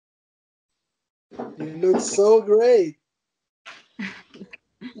You look so great.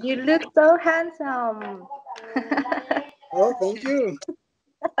 You look so handsome. Oh, thank you.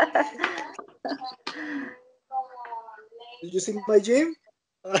 Did you see my gym?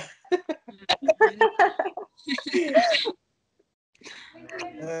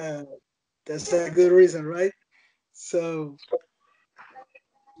 Uh, that's a good reason, right? So,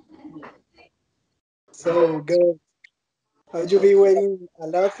 so good. Have you been waiting a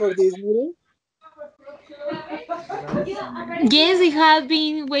lot for this meeting? Yes, we have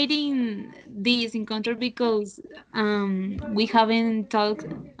been waiting this encounter because we haven't talked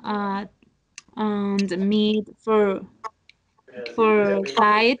and meet for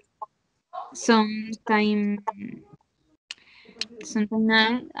quite some time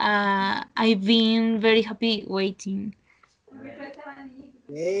now. I've been very happy waiting.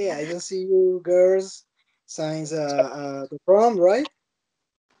 Yeah, I don't see you girls since the prom, right?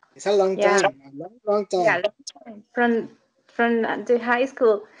 It's Yeah, a long yeah. time. From the high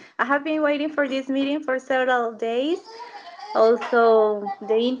school, I have been waiting for this meeting for several days. Also,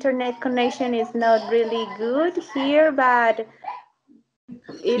 the internet connection is not really good here, but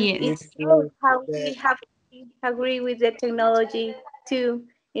Yes. it Good, shows good. how Yeah. we have to agree with the technology too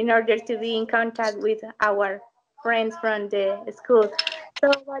in order to be in contact with our friends from the school.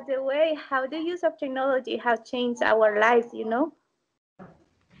 So, by the way, how the use of technology has changed our lives, you know?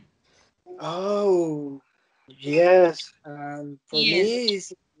 Oh, yes. For Yes. me,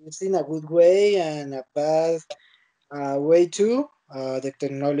 it's in a good way and a bad way too. The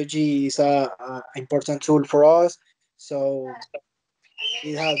technology is a important tool for us. So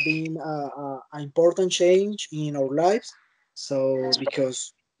it has been an important change in our lives. So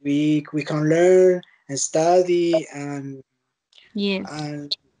because we can learn and study Yes.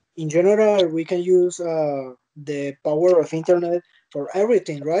 and in general we can use the power of internet for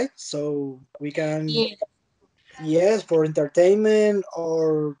everything, right? So we can, Yes. yes, for entertainment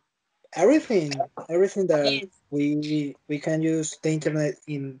or everything that Yes. we can use the internet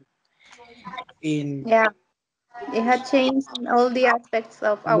in Yeah, it has changed in all the aspects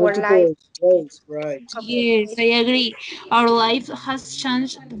of our life. multiple ways, right? Yes, I agree. Our life has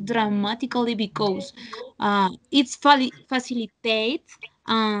changed dramatically because it's facilitates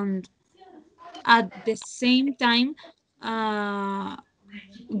and at the same time uh,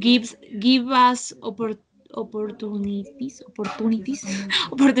 give us opportunities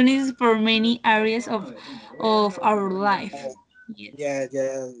opportunities for many areas of our life. Oh, Yes. yeah,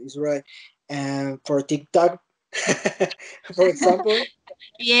 it's right. And for TikTok, for example,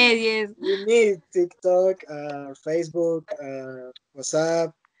 Yes, yes. we need TikTok, Facebook,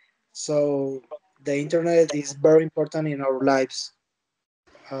 WhatsApp. So the internet is very important in our lives,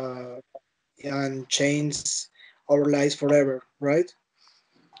 uh, and change our lives forever, right?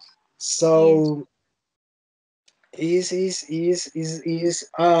 Yes. So is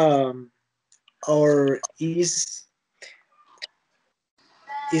or is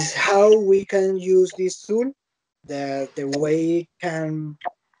how we can use this tool that the way can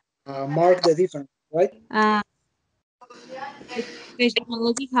mark the difference, right? uh,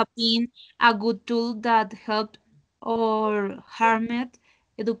 Technology have been a good tool that helped or harmed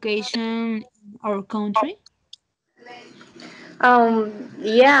education in our country.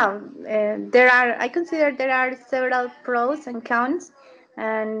 Yeah, I consider there are several pros and cons,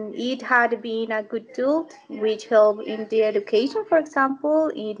 and it had been a good tool which help in the education, for example,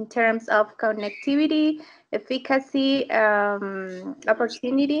 in terms of connectivity, efficacy,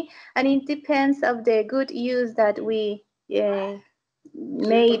 opportunity, and it depends of the good use that we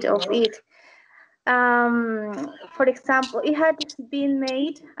made of it. For example, it had been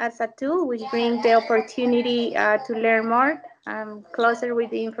made as a tool which brings the opportunity to learn more, closer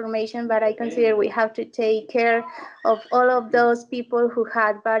with the information, but I consider we have to take care of all of those people who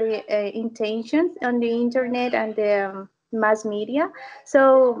had bad intentions on the internet and the mass media.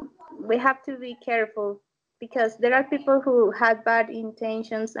 So we have to be careful because there are people who had bad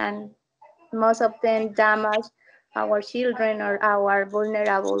intentions and most of them damage our children or our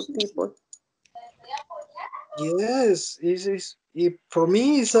vulnerable people. Yes, for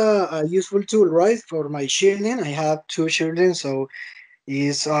me it's a useful tool, right? For my children, I have two children, so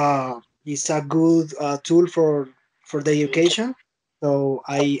it's a good tool for the education. So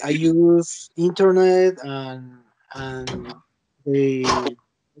I use internet and the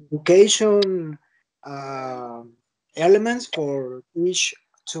education uh, elements for each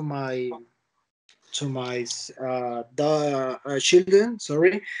to my children.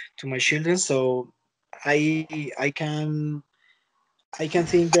 Sorry, to my children. So I can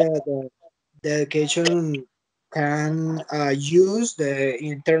think that the education can use the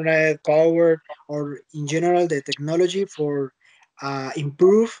internet power or in general the technology for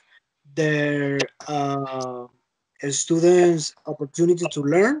improve their students opportunity to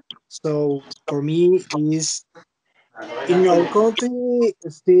learn. So for me is in our country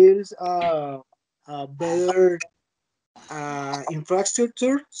still a better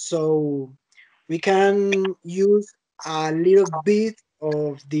infrastructure, so we can use a little bit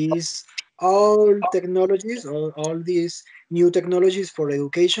of these all technologies, all these new technologies for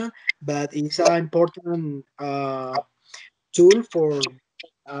education, but it's an important tool for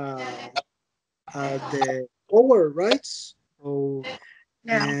uh, the our rights so,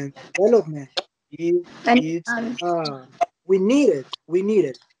 Yeah. and development. It, And it's we need it. We need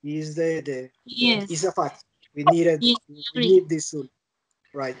it. Is the is Yes, a fact. We need it. yes, We I agree. need this tool,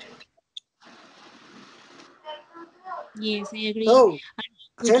 right? Yes, I agree So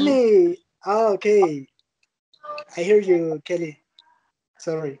with tell you. me. Okay, I hear you, Kelly.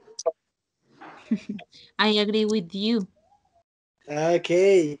 Sorry. I agree with you.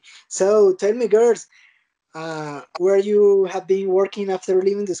 Okay, so tell me, girls, where you have been working after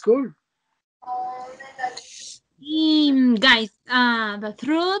leaving the school? Guys, the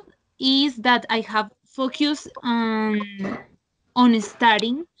truth is that I have focused on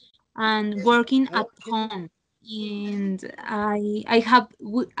studying and working at Okay. home, and I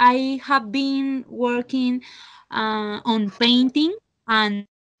have been working on painting and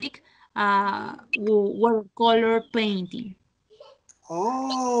acrylic, watercolor painting.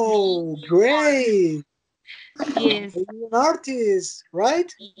 Oh, great! Yes, Are you an artist,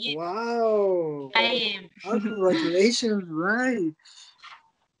 right? yes, Wow! I Oh, am. congratulations! Right?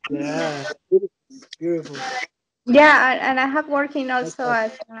 Yeah, beautiful, beautiful. yeah, and I have working Nice also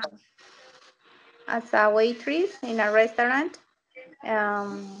job. as a waitress in a restaurant.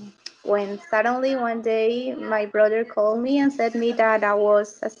 Um, when suddenly one day my brother called me and said me that I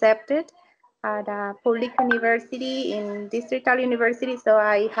was accepted at a public university in distrital university, so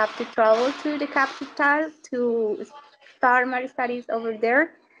I have to travel to the capital to start my studies over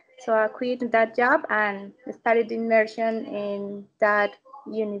there. So I quit that job and started immersion in that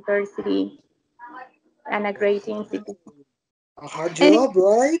university and a great institute. A hard Anyway, job,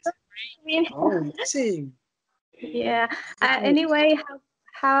 right? Oh, amazing. yeah. Nice. Anyway,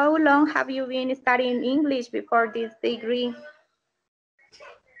 how long have you been studying English before this degree?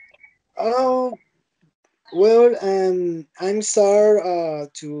 Oh, well, I'm start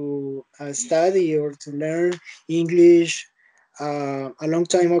to study or to learn English a long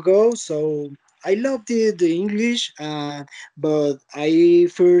time ago. So I love the English, but I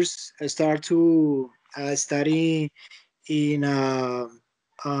first start to study in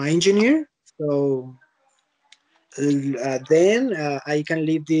engineer. So then I can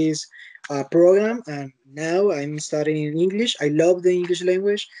leave this program, and now I'm studying English. I love the English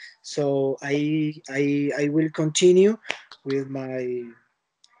language, so I will continue with my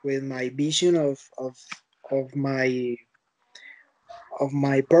vision of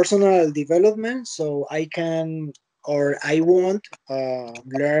my personal development, so I can or I want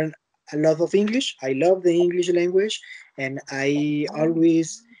learn a lot of English. I love the English language, and I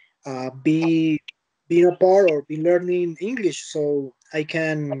always be a part or be learning English, so I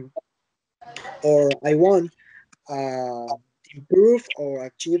can or I want uh, improve or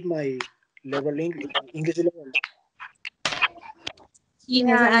achieve my English level.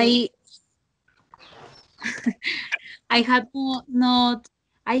 Yes, Yeah, and I had not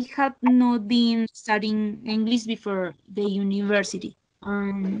I had not been studying English before the university.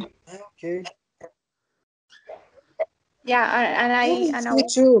 Okay, yeah, and yeah, I it's and I good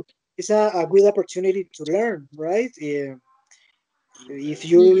too. It's a good opportunity to learn, right? Yeah. If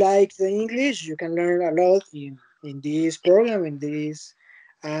you Yes. like the English, you can learn a lot in this program, in this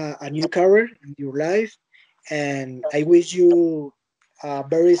a new career in your life. And I wish you a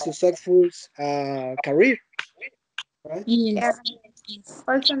very successful career, right? yeah. Yes. Yes.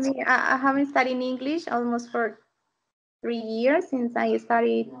 Also me, I haven't studied English almost for 3 years since I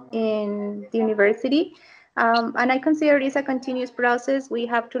studied in the university. And I consider this a continuous process. We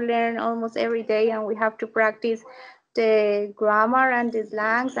have to learn almost every day and we have to practice the grammar and the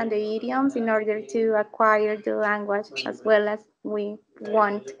slangs and the idioms in order to acquire the language as well as we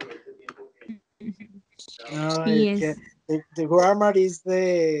want. No, Yes. the grammar is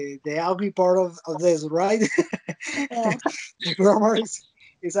the ugly part of this, right? Yeah. The grammar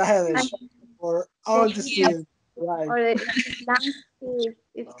is a And headache for the all the Yes. idioms students, right? or the slangs is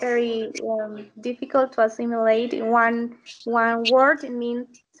it's very difficult to assimilate. One word means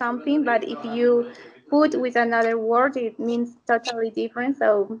something, but if you put with another word, it means totally different.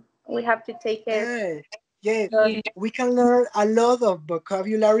 So we have to take care. Hey. Yeah, Yeah. we can learn a lot of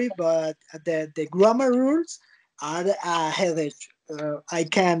vocabulary, but the grammar rules are a headache. I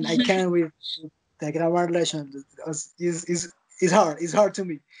can with the grammar lesson. Is hard. It's hard to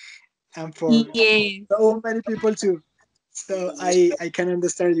me, and for Yes. so many people too. So I can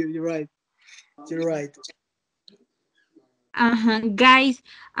understand you. You're right. You're right. Guys,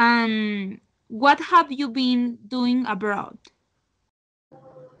 what have you been doing abroad?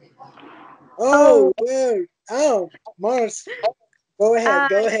 Oh, Oh, well. Oh, Mars. Go ahead. uh,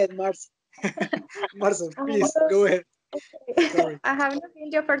 Go ahead, Mars. Mars, I please have go ahead. Sorry. I have not been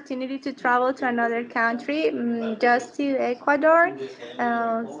the opportunity to travel to another country, just to Ecuador,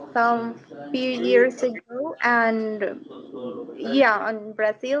 some few years ago, and yeah, on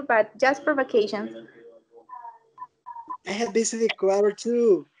Brazil, but just for vacations. I have visited Ecuador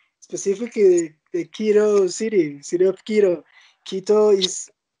too, specifically the Quito city, city of Quito. Quito is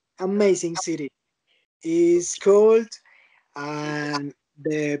amazing city. It's cold and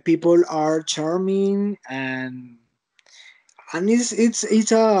the people are charming and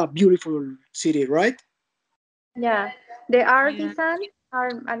it's a beautiful city, right? Yeah, the Yeah. artisans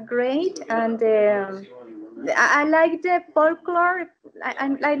are great, and I like the folklore. I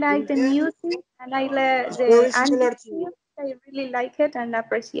like the Yeah, music. I like it's the very Andean similar to music. I really like it and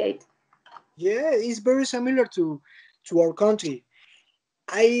appreciate. yeah, it's very similar to our country.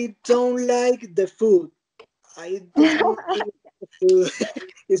 I don't like the food. I don't like the food.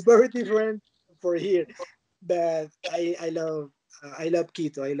 It's very different for here. But I love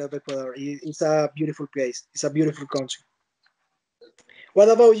Quito. I love Ecuador. It's a beautiful place. It's a beautiful country. What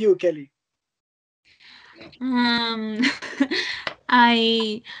about you, Kelly? Um,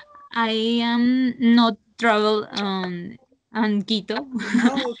 I I am not travel on Quito.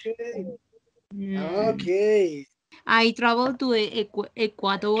 Oh, okay. Mm, Okay. I travel to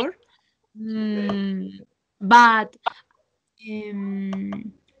Ecuador, but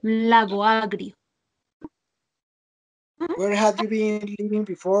Lago Agrio. Where have you been living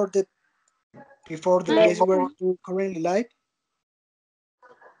before the place Like, where you currently live?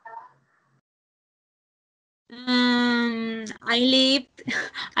 I lived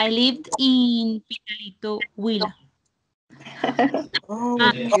I lived in Pitalito, Huila, Oh,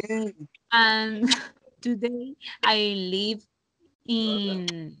 and, okay. and today I live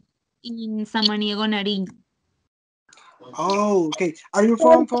in Samaniego, Nariño. Oh, okay. Are you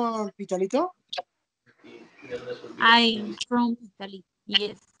from Pitalito? I'm from Italy.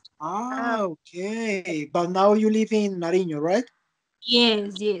 Yes. Ah, okay. But now you live in Nariño, right?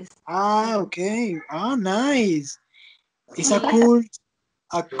 Yes, yes. Ah, okay. Ah, nice. It's yeah.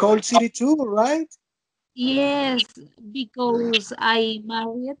 a cold city too, right? Yes, because I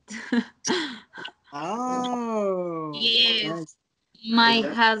married. Oh, Yes, nice. my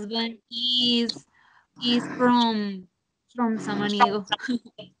husband is from Samaniego.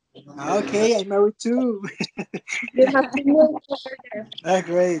 Okay, I'm married too. You have to move over there. Ah,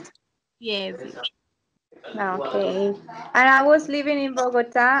 great. Yes, yes. Okay. And I was living in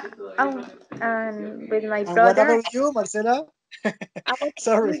Bogota, and with my And what brother. about you, Marcela? I was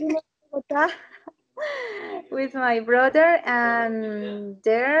Sorry. living in Bogota with my brother, and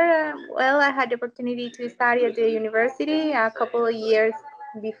there, well, I had the opportunity to study at the university a couple of years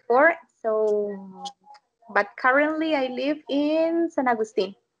before. So, but currently I live in San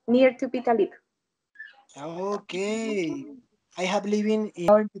Agustin, near to Pitalito. Okay. I have living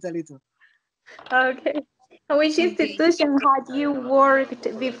in Pitalito. Okay. Which Okay. institution had you worked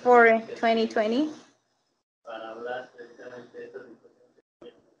before 2020?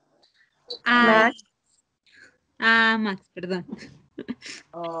 Ay, Max? Max, perdón.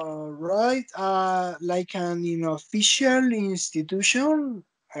 Right. Like an official institution.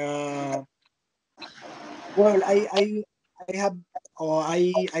 Uh, well, I have, or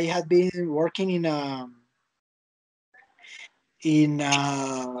I had been working in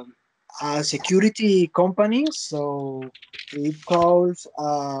a security company. So it calls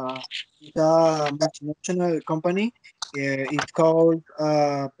it's a multinational company. It called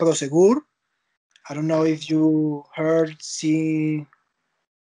Prosegur. I don't know if you heard, see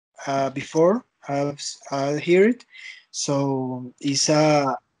before, have heard it. So it's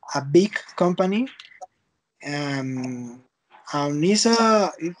a big company, um, and it's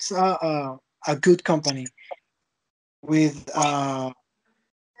a good company with a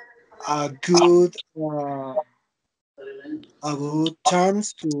good uh, a good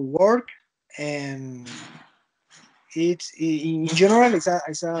terms to work, and in general it's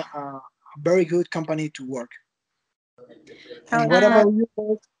a very good company to work. And what Uh, about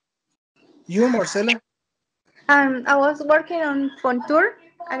you, Marcela? I was working on Fontour.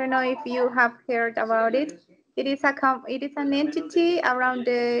 I don't know if you have heard about it. It is an entity around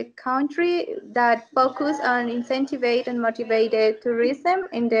the country that focus on incentivate and motivate the tourism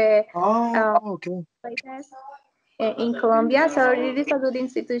in the Oh, uh, okay. places in Colombia. So it is a good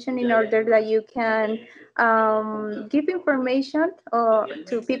institution in order that you can give information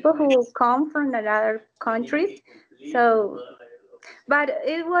to people who come from other countries. So, but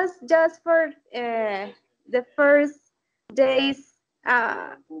it was just for the first days,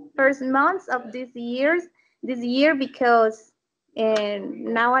 first months of this year because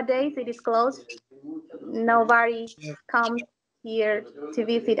nowadays it is closed. Nobody Yeah. comes here to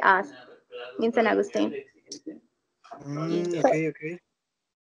visit us in San Agustin. Okay, okay.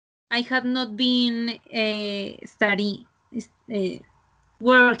 I have not been study uh,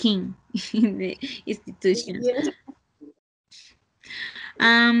 working in the institution. Yes.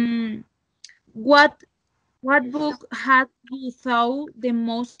 Um, what what book had you thought the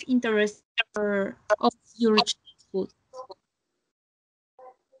most interesting of your childhood?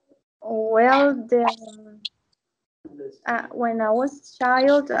 Well, when I was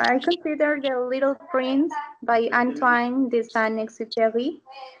child, I considered The Little Prince by Antoine de Saint-Exupéry.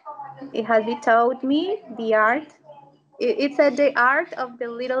 It has been taught me the art. It's the art of the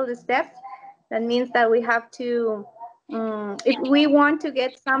little steps. That means that we have to, if we want to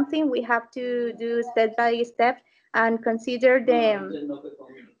get something, we have to do step by step and consider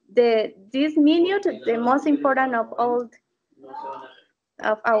the this minute the most important of all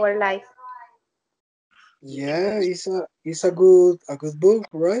of our life. Yeah, it's a good book,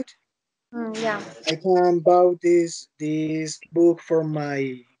 right? Yeah. I can buy this book for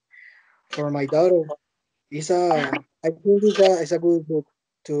my daughter. I think it's a good book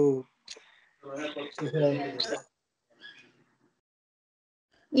to to her.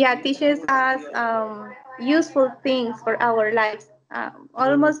 Yeah, teaches us useful things for our lives.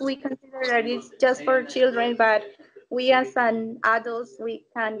 Almost we consider that it's just for children, but we as an adults we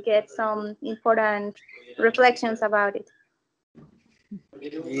can get some important reflections about it.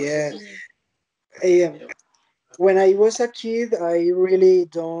 Yeah. Um, when I was a kid, I really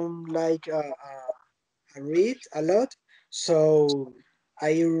don't like read a lot. So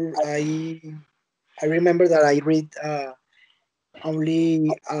I I I remember that I read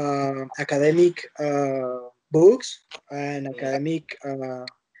only academic books and academic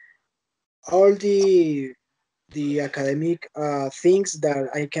all the academic things that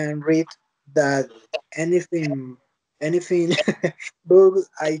I can read, that anything book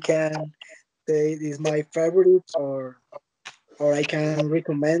I can say is my favorite, or I can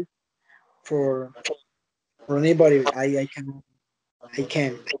recommend for anybody. I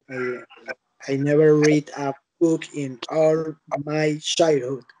I never read a book in all my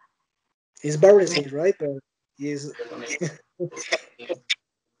childhood. It's embarrassing, right? But it's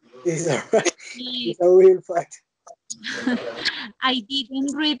it's a, I it's a real fact. I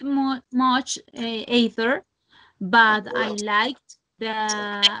didn't read much either, but I liked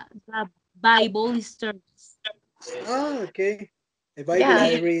the Bible stories. Oh, okay. The Bible, Yeah.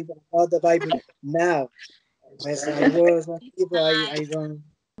 I read about the Bible now. As I was a kid, I Nice. don't.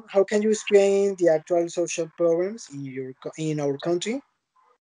 How can you explain the actual social programs in our country?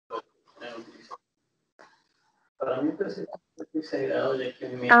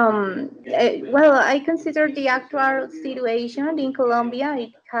 Well, I consider the actual situation in Colombia.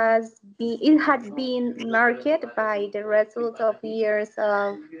 It had been marked by the result of years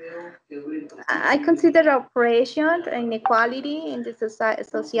of I consider oppression, inequality in the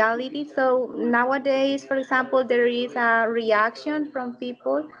sociality. So nowadays, for example, there is a reaction from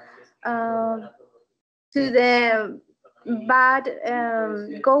people um, to the bad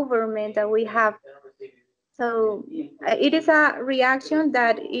government that we have. So it is a reaction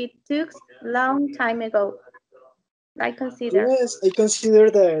that it took long time ago. I consider. Yes, I consider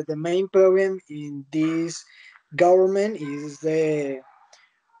the main problem in this government is the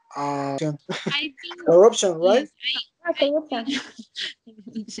I think corruption, right? yes, I Corruption.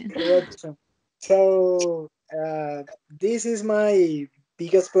 think Corruption. So this is my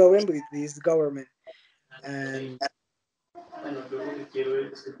biggest problem with this government, and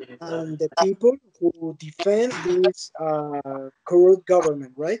the people who defend this corrupt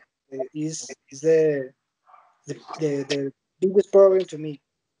government, right? Is the biggest problem to me.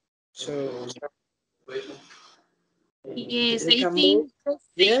 So yes, we I can move. think the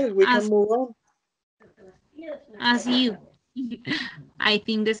Yeah, same we can move on. as you. I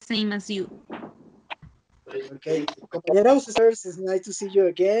think the same as you. Okay, compañeros, it's nice to see you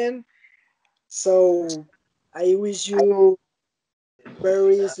again. So I wish you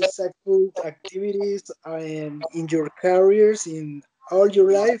very successful activities in your careers in all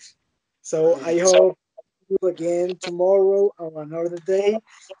your life. So I hope you again tomorrow or another day.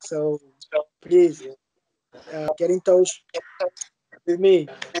 So please get in touch with me,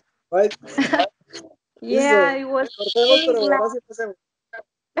 right? Yeah, Listo. it was Cortemos, really pero ahora sí empecemos.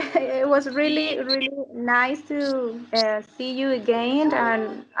 it was really, really nice to see you again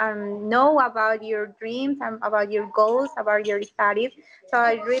and know about your dreams and about your goals, about your studies. So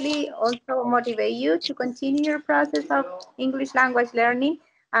I really also motivate you to continue your process of English language learning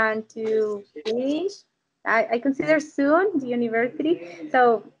and to finish. I consider soon the university.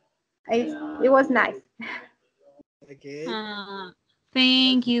 So it was nice. Okay.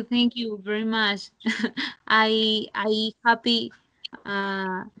 Thank you very much. I happy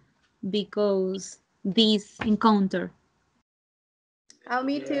uh, because this encounter. Oh,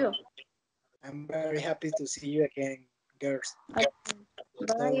 me Yeah. too. I'm very happy to see you again, girls. Okay.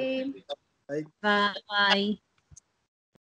 So, Bye. bye. Bye.